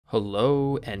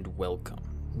Hello and welcome.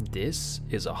 This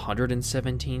is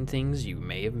 117 things you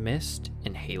may have missed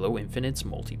in Halo Infinite's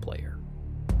multiplayer.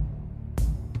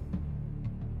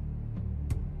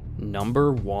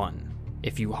 Number 1.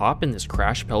 If you hop in this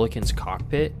Crash Pelican's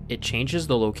cockpit, it changes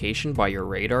the location by your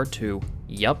radar to,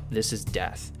 "Yup, this is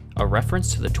death," a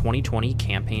reference to the 2020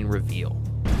 campaign reveal.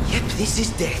 Yep, this is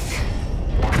death.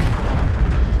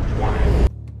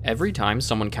 Every time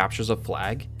someone captures a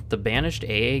flag, the banished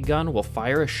AA gun will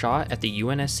fire a shot at the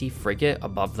UNSC frigate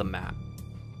above the map.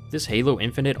 This Halo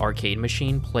Infinite arcade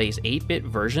machine plays 8-bit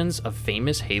versions of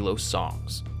famous Halo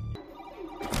songs.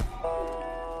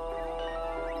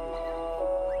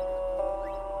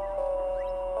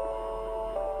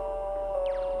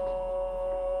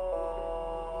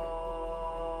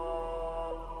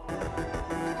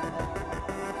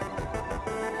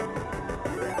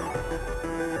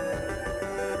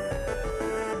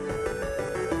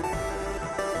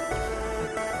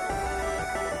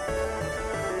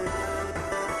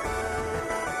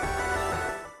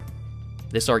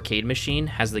 This arcade machine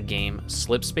has the game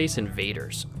Slipspace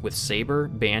Invaders with Saber,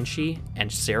 Banshee, and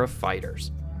Seraph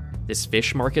fighters. This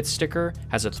Fish Market sticker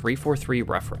has a 343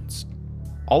 reference.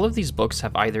 All of these books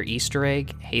have either Easter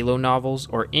egg, Halo novels,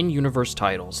 or in-universe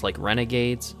titles like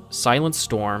Renegades, Silent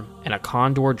Storm, and a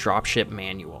Condor dropship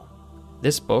manual.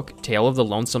 This book, Tale of the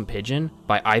Lonesome Pigeon,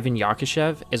 by Ivan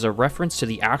Yakushev, is a reference to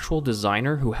the actual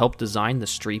designer who helped design the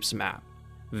Streeps map.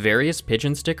 Various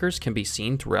pigeon stickers can be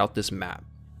seen throughout this map.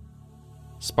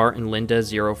 Spartan Linda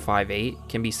 058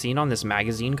 can be seen on this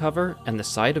magazine cover and the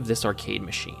side of this arcade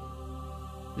machine.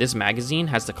 This magazine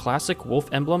has the classic wolf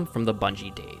emblem from the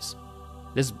Bungie days.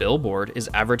 This billboard is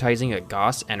advertising a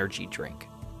Goss energy drink.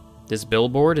 This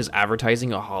billboard is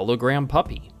advertising a hologram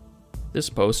puppy. This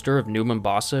poster of New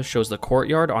Mombasa shows the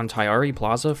courtyard on Tayari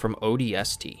Plaza from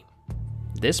ODST.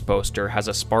 This poster has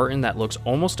a Spartan that looks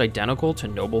almost identical to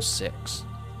Noble 6.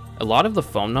 A lot of the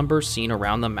phone numbers seen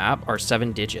around the map are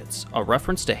 7 digits, a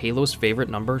reference to Halo's favorite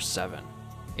number 7.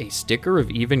 A sticker of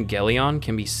Evangelion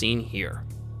can be seen here.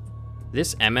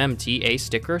 This MMTA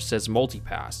sticker says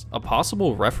Multipass, a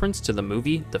possible reference to the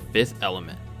movie The Fifth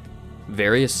Element.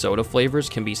 Various soda flavors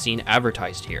can be seen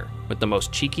advertised here, with the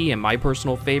most cheeky and my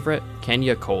personal favorite,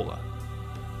 Kenya Cola.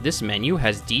 This menu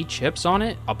has D Chips on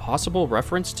it, a possible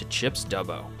reference to Chips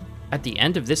Dubbo. At the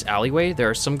end of this alleyway,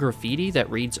 there is some graffiti that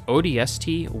reads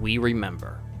ODST We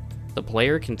Remember. The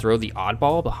player can throw the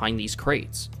oddball behind these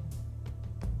crates.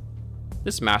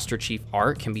 This Master Chief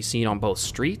art can be seen on both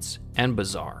Streets and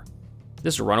Bazaar.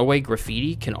 This runaway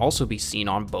graffiti can also be seen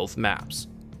on both maps.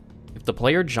 If the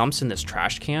player jumps in this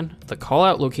trash can, the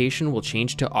callout location will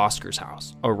change to Oscar's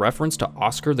house, a reference to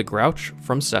Oscar the Grouch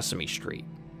from Sesame Street.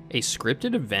 A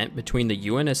scripted event between the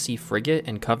UNSC frigate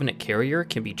and Covenant carrier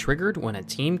can be triggered when a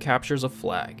team captures a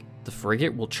flag. The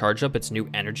frigate will charge up its new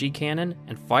energy cannon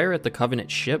and fire at the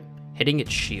Covenant ship, hitting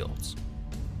its shields.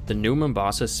 The New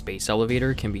Mombasa space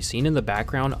elevator can be seen in the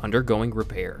background undergoing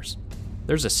repairs.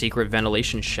 There's a secret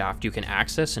ventilation shaft you can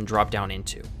access and drop down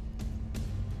into.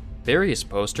 Various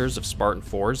posters of Spartan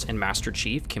 4s and Master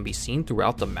Chief can be seen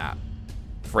throughout the map.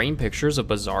 Frame pictures of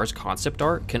Bazaar's concept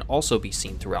art can also be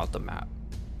seen throughout the map.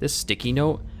 This sticky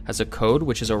note has a code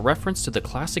which is a reference to the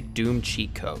classic Doom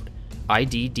cheat code,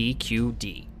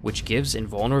 IDDQD, which gives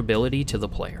invulnerability to the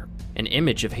player. An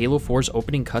image of Halo 4's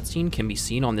opening cutscene can be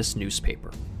seen on this newspaper.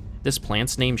 This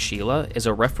plant's name Sheila is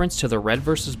a reference to the red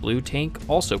vs blue tank,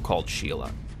 also called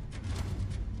Sheila.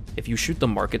 If you shoot the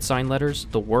market sign letters,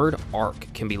 the word ARC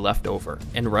can be left over,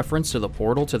 in reference to the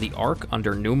portal to the ARC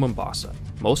under New Mombasa.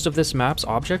 Most of this map's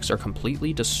objects are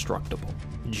completely destructible.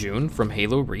 June from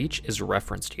Halo Reach is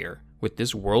referenced here, with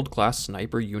this world-class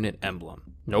sniper unit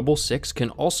emblem. Noble 6 can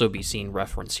also be seen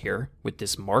referenced here, with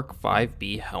this Mark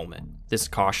 5B helmet. This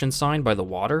caution sign by the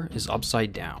water is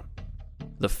upside down.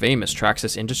 The famous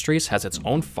Traxxas Industries has its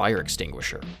own fire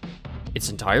extinguisher. It's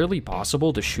entirely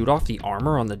possible to shoot off the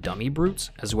armor on the dummy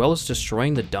brutes, as well as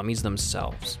destroying the dummies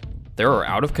themselves. There are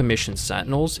out-of-commission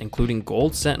sentinels, including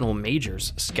gold sentinel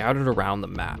majors, scattered around the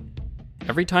map.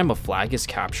 Every time a flag is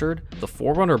captured, the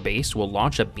Forerunner base will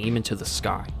launch a beam into the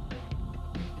sky.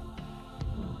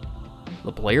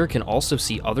 The player can also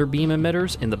see other beam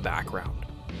emitters in the background.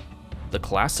 The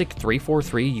classic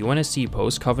 343 UNSC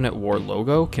Post-Covenant War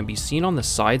logo can be seen on the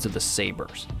sides of the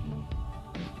Sabers.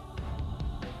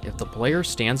 If the player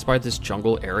stands by this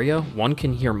jungle area, one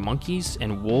can hear monkeys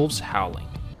and wolves howling.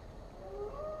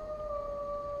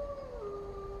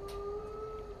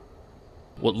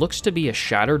 What looks to be a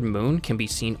shattered moon can be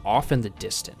seen off in the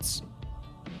distance.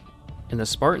 In the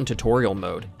Spartan tutorial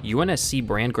mode, UNSC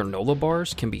brand granola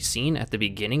bars can be seen at the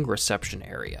beginning reception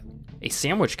area. A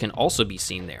sandwich can also be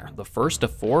seen there, the first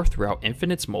of 4 throughout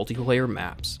Infinite's multiplayer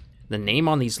maps. The name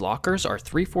on these lockers are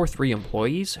 343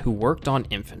 employees who worked on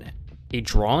Infinite. A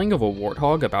drawing of a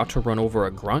warthog about to run over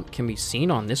a grunt can be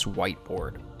seen on this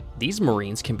whiteboard. These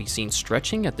Marines can be seen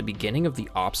stretching at the beginning of the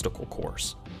obstacle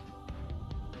course.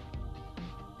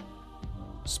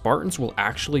 Spartans will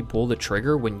actually pull the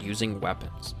trigger when using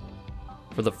weapons.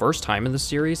 For the first time in the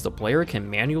series, the player can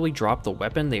manually drop the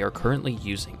weapon they are currently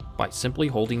using by simply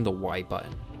holding the Y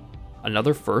button.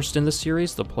 Another first in the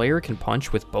series, the player can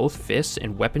punch with both fists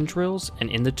in weapon drills and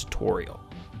in the tutorial.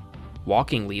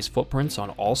 Walking leaves footprints on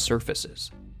all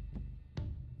surfaces.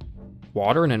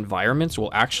 Water and environments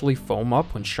will actually foam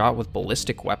up when shot with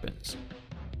ballistic weapons.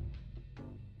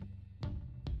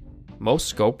 Most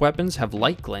scope weapons have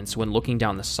light glints when looking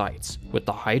down the sights, with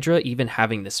the Hydra even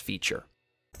having this feature.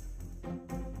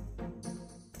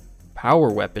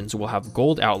 Power weapons will have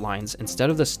gold outlines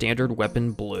instead of the standard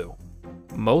weapon blue.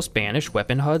 Most banished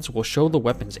weapon HUDs will show the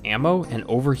weapon's ammo and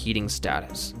overheating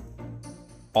status.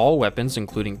 All weapons,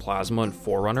 including Plasma and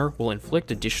Forerunner, will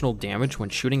inflict additional damage when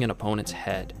shooting an opponent's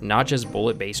head, not just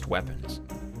bullet-based weapons.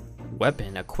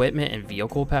 Weapon, equipment, and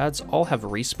vehicle pads all have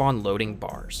respawn loading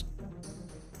bars.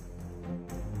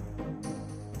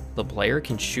 The player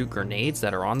can shoot grenades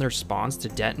that are on their spawns to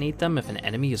detonate them if an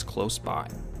enemy is close by.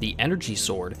 The Energy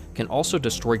Sword can also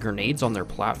destroy grenades on their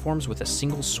platforms with a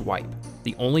single swipe,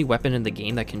 the only weapon in the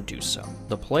game that can do so.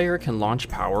 The player can launch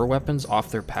power weapons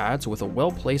off their pads with a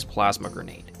well-placed plasma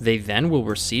grenade. They then will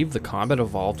receive the Combat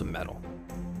Evolved medal.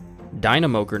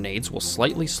 Dynamo grenades will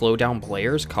slightly slow down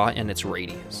players caught in its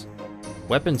radius.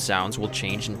 Weapon sounds will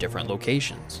change in different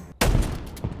locations.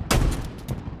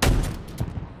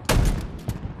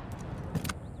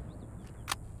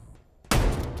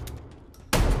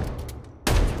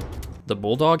 The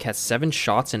Bulldog has 7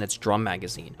 shots in its drum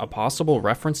magazine, a possible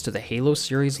reference to the Halo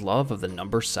series' love of the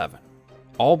number 7.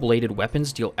 All bladed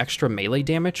weapons deal extra melee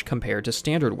damage compared to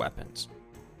standard weapons.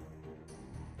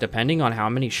 Depending on how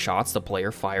many shots the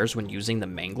player fires when using the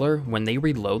Mangler, when they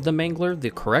reload the Mangler,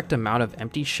 the correct amount of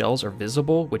empty shells are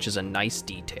visible, which is a nice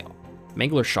detail.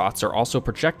 Mangler shots are also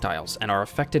projectiles and are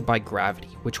affected by gravity,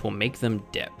 which will make them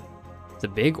dip. The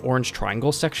big orange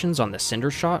triangle sections on the Cinder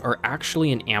Shot are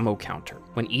actually an ammo counter.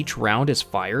 When each round is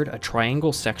fired, a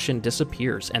triangle section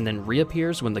disappears and then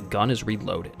reappears when the gun is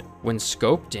reloaded. When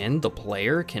scoped in, the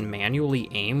player can manually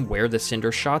aim where the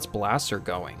Cinder Shot's blasts are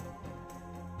going.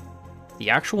 The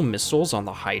actual missiles on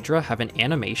the Hydra have an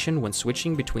animation when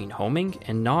switching between homing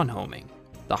and non-homing.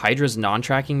 The Hydra's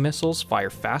non-tracking missiles fire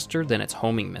faster than its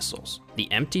homing missiles. The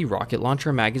empty rocket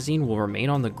launcher magazine will remain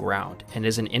on the ground and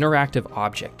is an interactive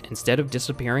object instead of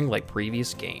disappearing like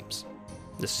previous games.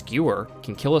 The Skewer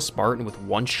can kill a Spartan with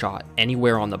one shot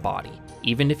anywhere on the body,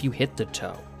 even if you hit the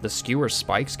toe. The Skewer's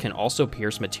spikes can also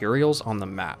pierce materials on the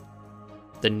map.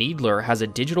 The Needler has a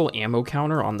digital ammo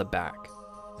counter on the back.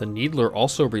 The Needler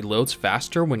also reloads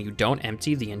faster when you don't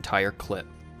empty the entire clip.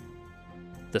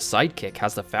 The Sidekick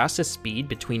has the fastest speed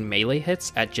between melee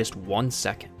hits at just 1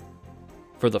 second.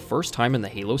 For the first time in the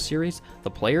Halo series,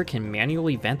 the player can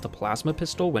manually vent the plasma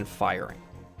pistol when firing.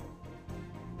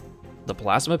 The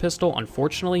plasma pistol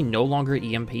unfortunately no longer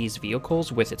EMPs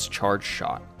vehicles with its charged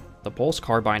shot. The Pulse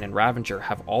Carbine and Ravager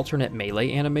have alternate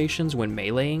melee animations when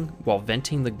meleeing while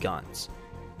venting the guns.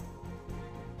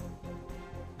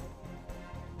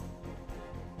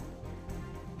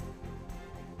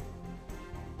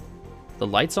 The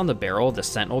lights on the barrel of the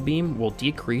Sentinel beam will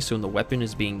decrease when the weapon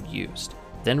is being used,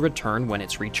 then return when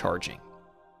it's recharging.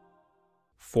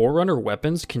 Forerunner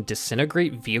weapons can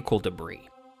disintegrate vehicle debris.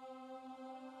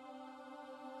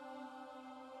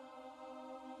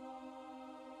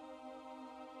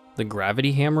 The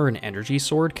Gravity Hammer and Energy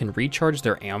Sword can recharge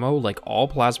their ammo like all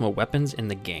plasma weapons in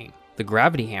the game. The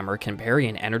Gravity Hammer can parry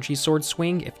an Energy Sword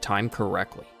swing if timed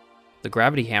correctly. The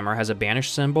Gravity Hammer has a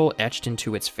banish symbol etched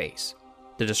into its face.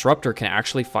 The Disruptor can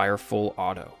actually fire full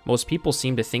auto. Most people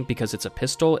seem to think because it's a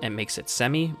pistol it makes it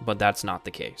semi, but that's not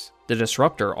the case. The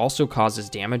Disruptor also causes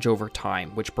damage over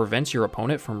time, which prevents your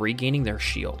opponent from regaining their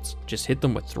shields. Just hit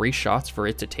them with 3 shots for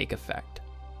it to take effect.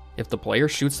 If the player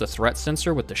shoots the threat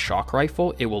sensor with the shock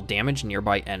rifle, it will damage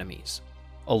nearby enemies.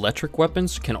 Electric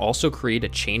weapons can also create a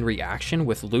chain reaction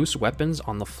with loose weapons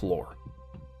on the floor.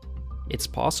 It's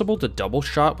possible to double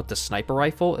shot with the sniper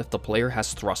rifle if the player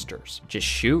has thrusters. Just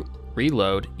shoot,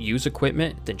 reload, use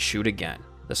equipment, then shoot again.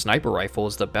 The sniper rifle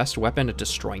is the best weapon at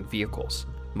destroying vehicles.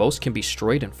 Most can be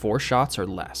destroyed in 4 shots or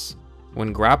less.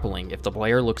 When grappling, if the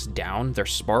player looks down, their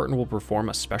Spartan will perform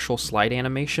a special slide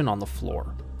animation on the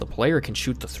floor. The player can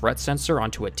shoot the threat sensor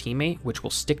onto a teammate, which will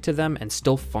stick to them and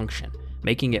still function,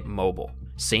 making it mobile.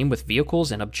 Same with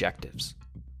vehicles and objectives.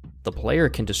 The player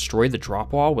can destroy the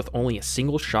drop wall with only a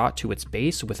single shot to its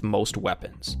base with most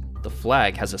weapons. The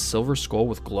flag has a silver skull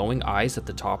with glowing eyes at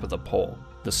the top of the pole.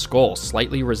 The skull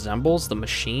slightly resembles the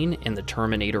machine in the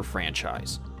Terminator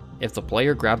franchise. If the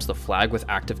player grabs the flag with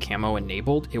active camo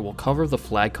enabled, it will cover the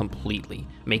flag completely,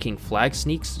 making flag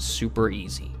sneaks super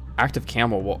easy. Active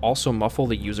camo will also muffle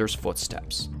the user's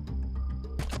footsteps.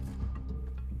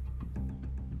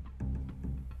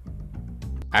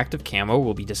 Active camo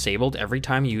will be disabled every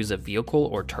time you use a vehicle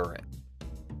or turret.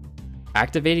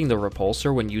 Activating the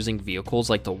repulsor when using vehicles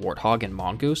like the Warthog and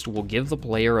Mongoose will give the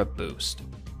player a boost.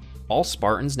 All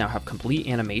Spartans now have complete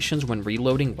animations when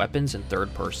reloading weapons in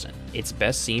third person. It's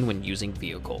best seen when using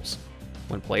vehicles.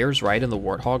 When players ride in the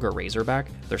Warthog or Razorback,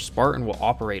 their Spartan will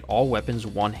operate all weapons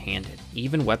one-handed,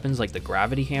 even weapons like the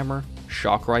Gravity Hammer,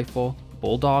 Shock Rifle,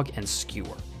 Bulldog, and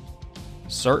Skewer.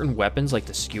 Certain weapons like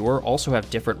the Skewer also have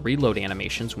different reload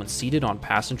animations when seated on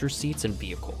passenger seats in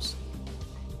vehicles.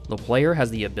 The player has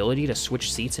the ability to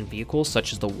switch seats in vehicles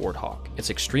such as the Warthog. It's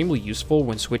extremely useful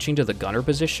when switching to the gunner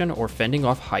position or fending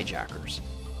off hijackers.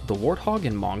 The Warthog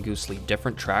and Mongoose leave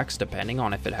different tracks depending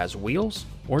on if it has wheels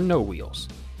or no wheels.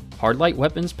 Hardlight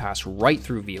weapons pass right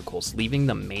through vehicles, leaving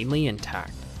them mainly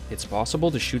intact. It's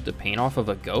possible to shoot the paint off of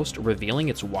a Ghost, revealing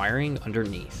its wiring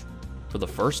underneath. For the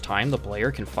first time, the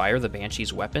player can fire the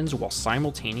Banshee's weapons while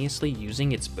simultaneously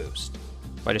using its boost.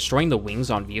 By destroying the wings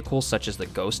on vehicles such as the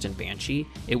Ghost and Banshee,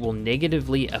 it will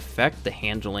negatively affect the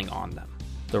handling on them.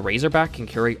 The Razorback can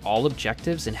carry all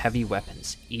objectives and heavy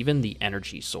weapons, even the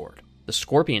energy sword. The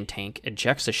Scorpion tank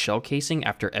ejects a shell casing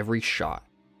after every shot.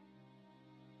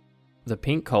 The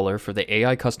pink color for the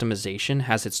AI customization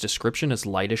has its description as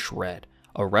lightish red,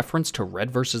 a reference to red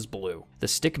versus blue. The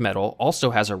stick metal also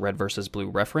has a red versus blue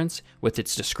reference, with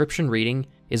its description reading,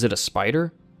 "Is it a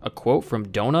spider?" A quote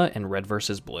from Dona and Red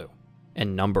vs. Blue.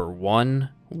 And number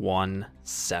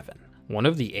 117. One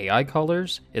of the AI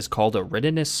colors is called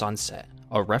Eridanus Sunset,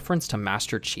 a reference to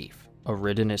Master Chief.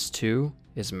 Eridanus 2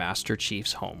 is Master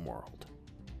Chief's homeworld.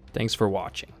 Thanks for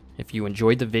watching. If you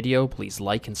enjoyed the video, please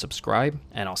like and subscribe,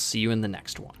 and I'll see you in the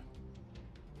next one.